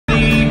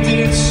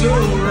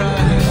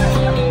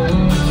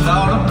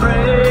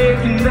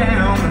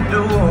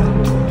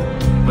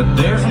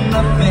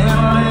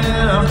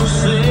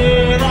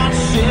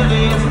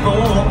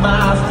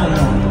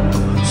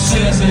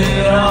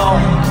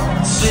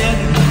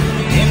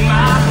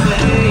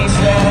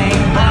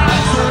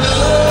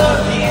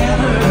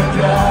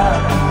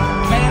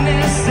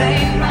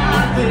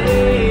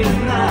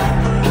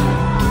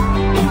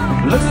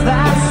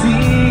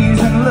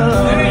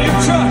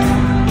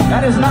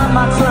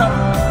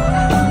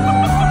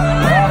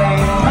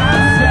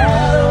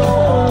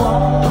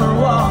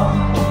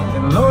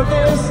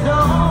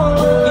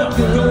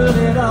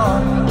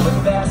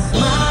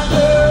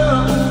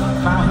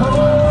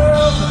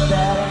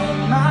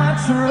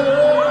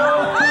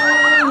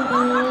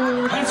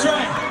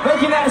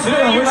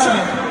Nashville. We love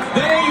you.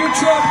 That ain't your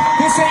truck.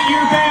 This ain't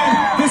your band.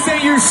 This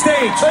ain't your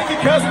stage. Thank you,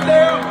 Cousin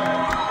Dale.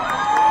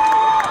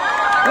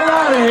 Get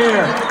out of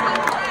here.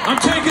 I'm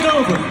taking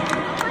over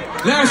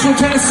Nashville,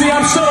 Tennessee.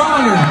 I'm so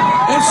honored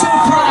and so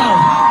proud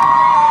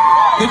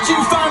that you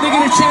finally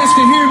get a chance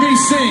to hear me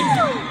sing.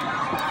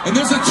 And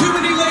there's too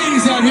many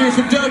ladies out here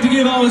for Doug to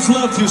give all his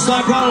love to, so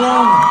I brought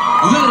along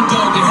little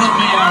Doug to help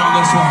me out on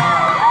this one.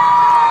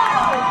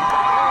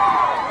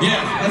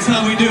 Yeah, that's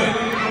how we do it.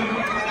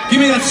 Give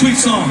me that sweet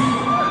song.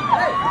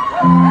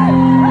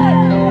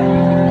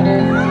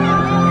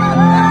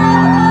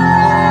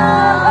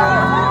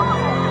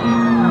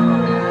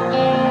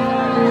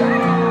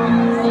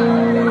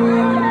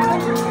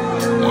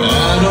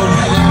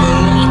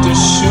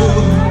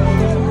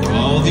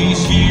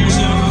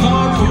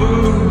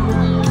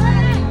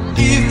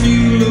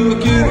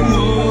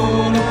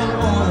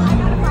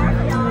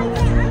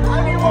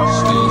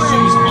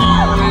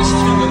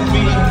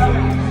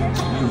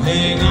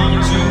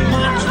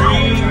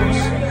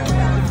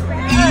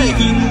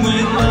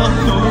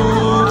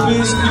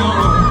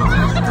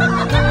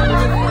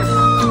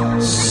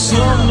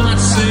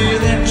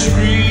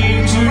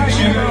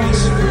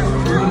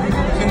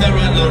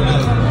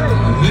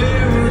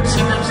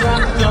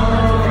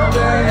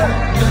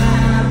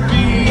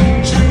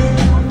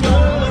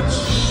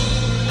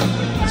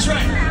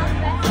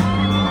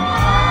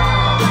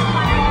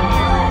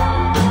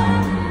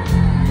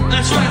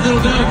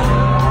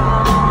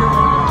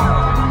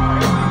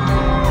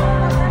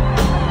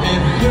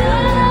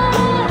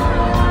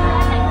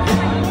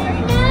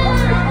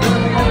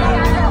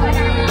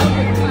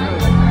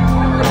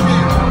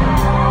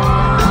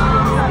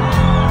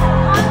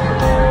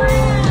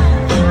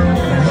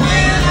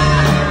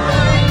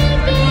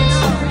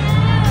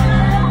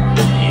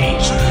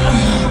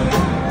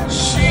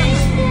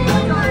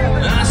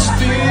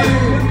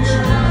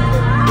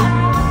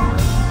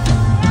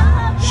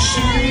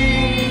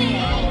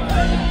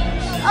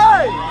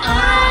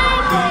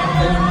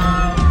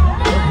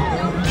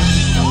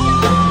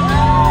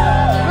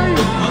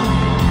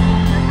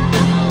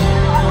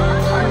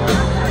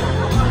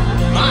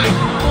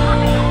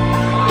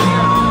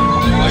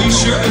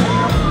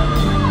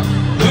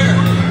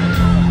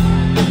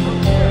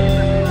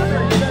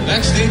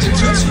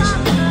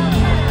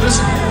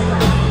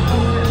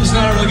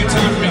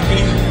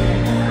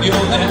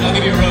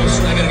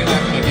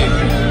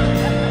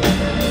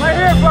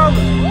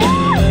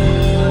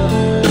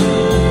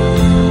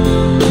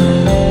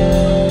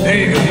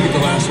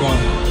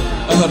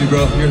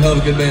 Bro, you're a hell of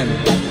a good band.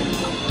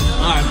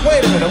 Alright,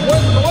 wait a minute,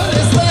 what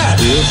is that?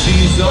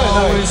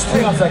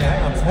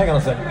 Hang on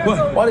a second.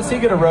 What? Why does he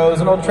get a rose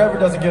and old Trevor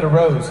doesn't get a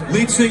rose?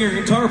 Lead singer,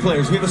 guitar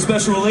players. We have a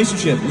special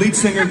relationship. Lead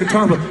singer,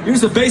 guitar player.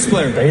 Here's the bass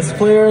player. Bass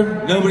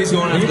player? Nobody's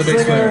going after the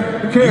bass player.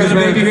 Who cares, you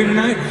got a baby here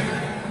tonight?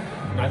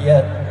 Not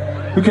yet.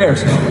 Who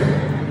cares?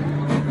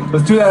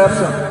 Let's do that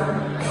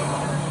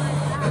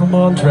episode. Come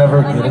on,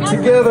 Trevor, get it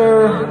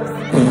together.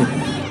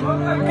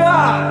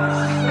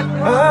 Gosh,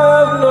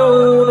 I've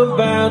known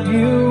about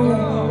you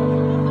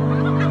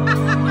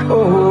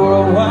for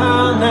a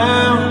while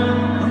now.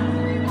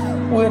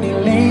 When he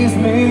leaves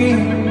me,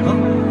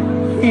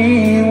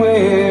 he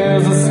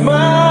wears a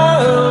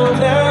smile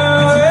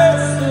now.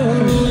 As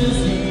soon as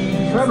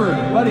he's Trevor,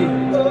 buddy,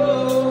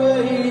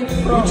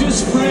 we're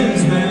just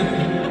friends,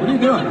 man. What are you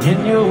doing?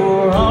 In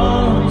your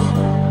arms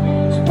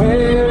is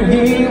where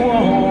he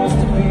wants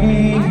to be.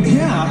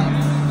 Yeah.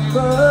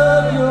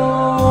 But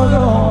you're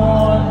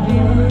gone, he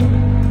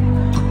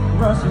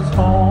rushes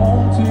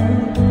home to.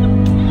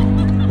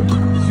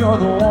 You're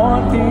the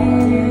one he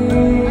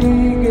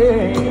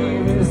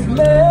gave his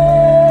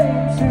name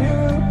to.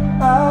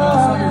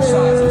 That's not your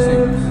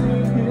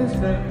size,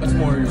 that's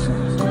more your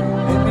size.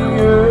 In the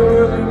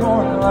early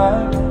morning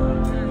light,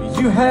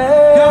 you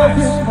have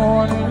his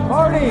morning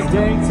party.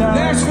 Daytime.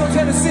 Nashville,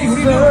 Tennessee, what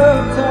are you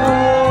doing?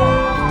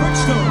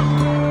 Bridgestone.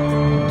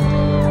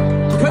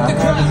 Cut the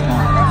cut.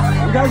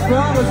 You guys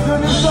done? Let's do a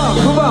new song.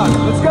 Come on,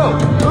 let's go.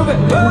 Move it.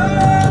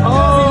 Oh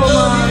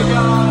my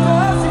God.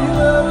 Does he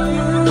love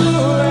you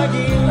like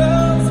he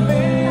loves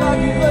me?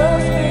 Like he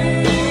loves me?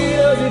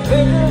 Does he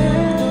think of you?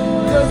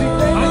 Does he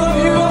think of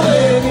you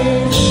when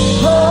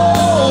he's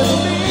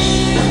holding me?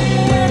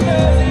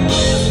 Does he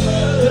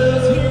whisper?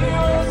 Does he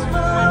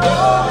whisper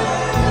all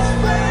his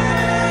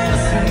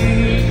fantasy?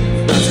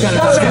 It's kind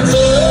of